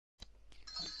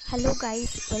Hello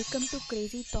guys, welcome to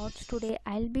Crazy Thoughts. Today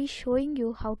I'll be showing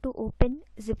you how to open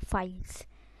zip files.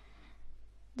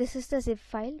 This is the zip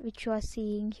file which you are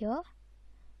seeing here,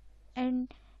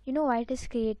 and you know why it is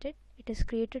created? It is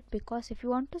created because if you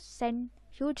want to send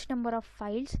huge number of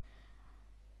files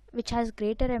which has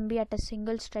greater MB at a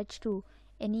single stretch to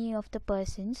any of the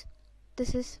persons,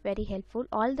 this is very helpful.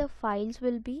 All the files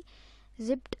will be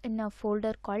zipped in a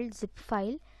folder called zip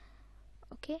file.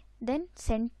 Okay, then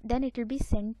it will be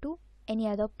sent to any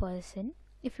other person.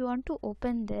 If you want to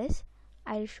open this,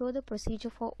 I'll show the procedure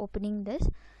for opening this.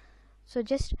 So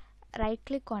just right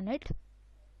click on it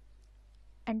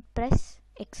and press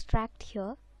extract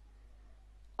here.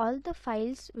 All the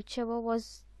files whichever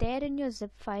was there in your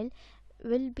zip file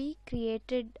will be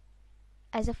created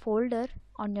as a folder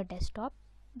on your desktop.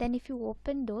 Then if you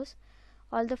open those,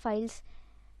 all the files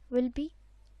will be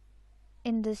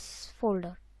in this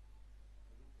folder.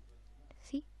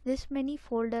 See, this many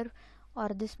folder or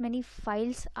this many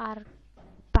files are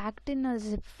packed in a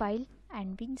zip file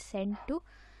and being sent to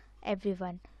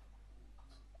everyone.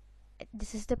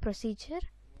 This is the procedure.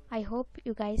 I hope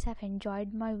you guys have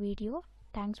enjoyed my video.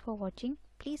 Thanks for watching.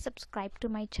 Please subscribe to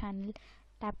my channel.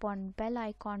 Tap on bell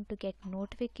icon to get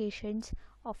notifications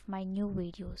of my new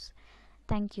videos.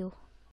 Thank you.